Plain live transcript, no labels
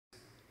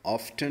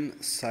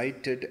Often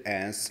cited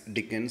as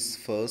Dickens'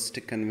 first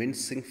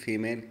convincing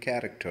female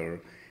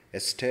character,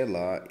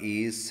 Estella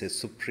is a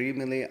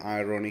supremely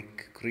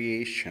ironic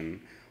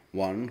creation,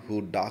 one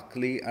who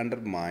darkly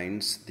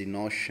undermines the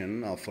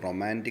notion of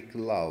romantic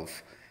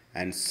love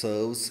and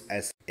serves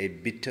as a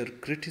bitter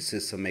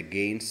criticism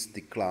against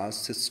the class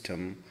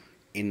system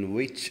in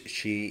which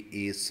she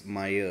is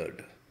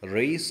mired.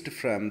 Raised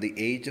from the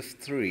age of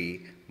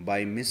 3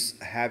 by Miss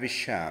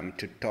Havisham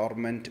to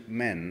torment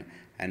men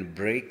and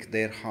break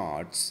their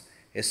hearts,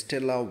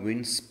 Estella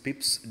wins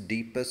Pip's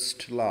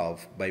deepest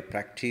love by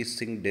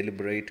practicing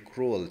deliberate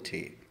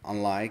cruelty.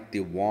 Unlike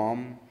the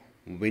warm,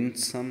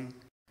 winsome,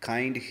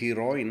 kind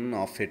heroine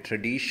of a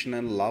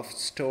traditional love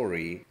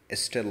story,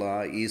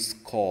 Estella is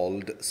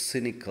called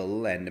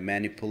cynical and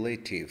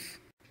manipulative.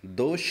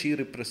 Though she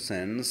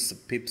represents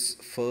Pip's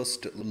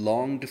first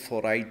longed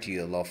for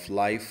ideal of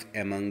life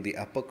among the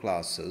upper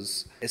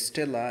classes,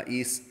 Estella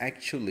is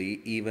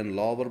actually even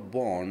lower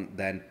born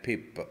than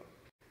Pip.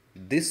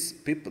 This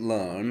Pip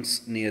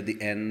learns near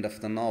the end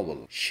of the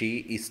novel. She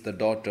is the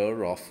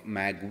daughter of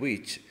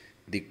Magwitch,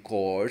 the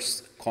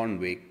coarse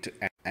convict,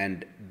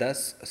 and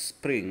thus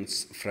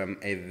springs from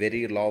a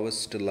very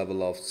lowest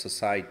level of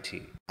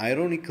society.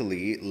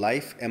 Ironically,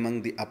 life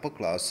among the upper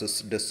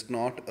classes does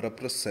not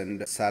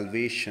represent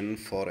salvation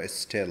for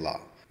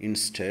Estella.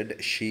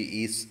 Instead,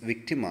 she is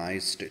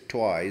victimized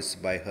twice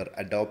by her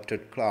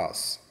adopted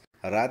class.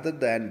 Rather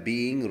than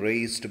being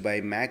raised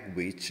by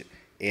Magwitch,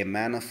 a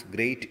man of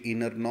great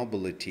inner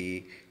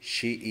nobility,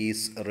 she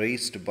is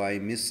raised by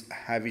Miss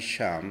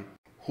Havisham,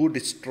 who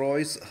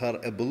destroys her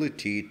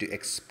ability to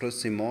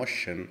express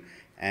emotion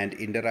and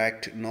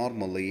interact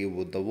normally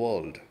with the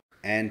world.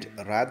 And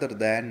rather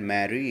than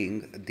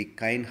marrying the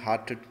kind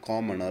hearted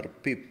commoner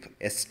Pip,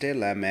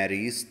 Estella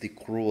marries the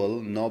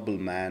cruel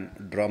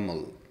nobleman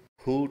Drummle,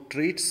 who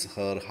treats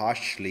her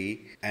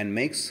harshly and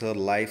makes her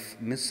life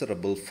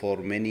miserable for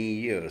many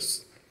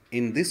years.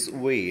 In this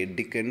way,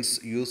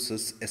 Dickens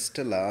uses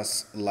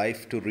Estella's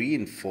life to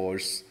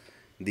reinforce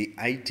the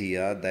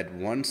idea that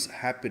one's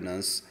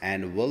happiness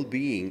and well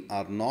being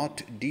are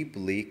not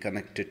deeply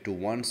connected to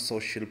one's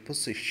social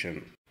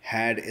position.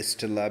 Had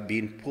Estella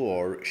been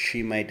poor,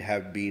 she might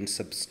have been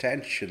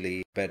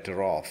substantially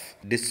better off.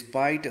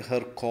 Despite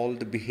her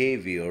cold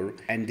behavior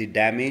and the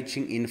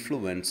damaging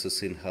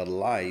influences in her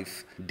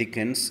life,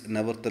 Dickens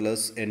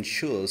nevertheless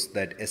ensures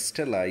that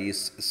Estella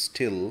is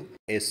still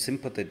a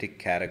sympathetic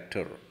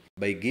character.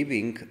 By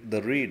giving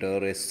the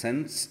reader a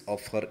sense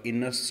of her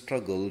inner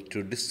struggle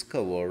to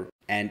discover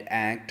and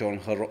act on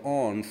her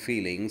own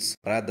feelings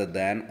rather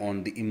than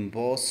on the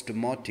imposed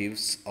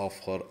motives of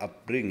her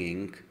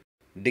upbringing,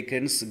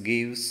 Dickens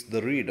gives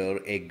the reader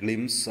a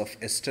glimpse of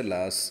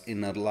Estella's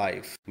inner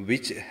life,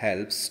 which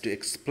helps to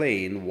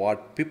explain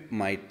what Pip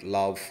might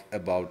love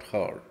about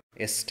her.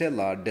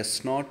 Estella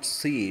does not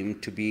seem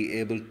to be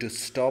able to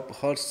stop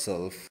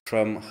herself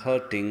from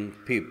hurting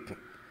Pip,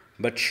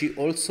 but she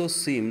also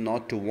seems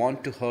not to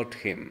want to hurt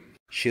him.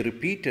 She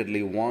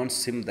repeatedly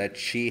warns him that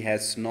she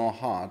has no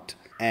heart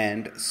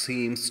and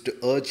seems to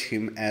urge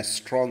him as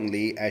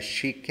strongly as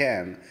she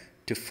can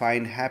to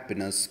find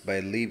happiness by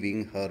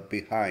leaving her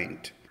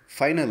behind.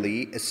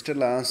 Finally,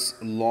 Estella's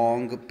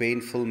long,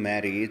 painful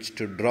marriage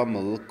to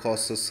Drummle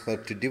causes her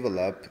to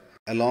develop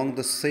along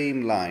the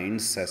same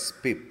lines as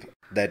Pip.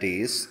 That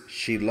is,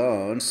 she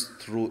learns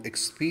through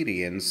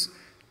experience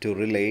to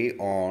rely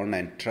on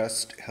and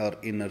trust her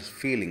inner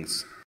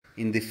feelings.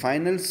 In the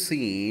final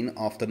scene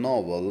of the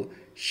novel,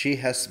 she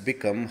has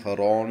become her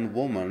own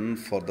woman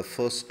for the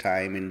first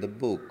time in the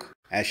book.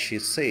 As she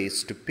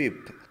says to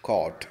Pip,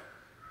 quote,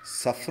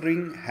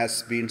 "Suffering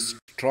has been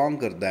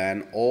stronger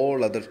than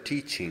all other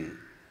teaching.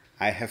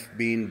 I have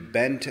been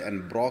bent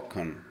and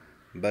broken,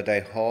 but I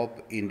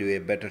hope into a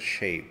better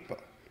shape."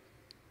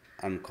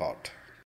 Unquote.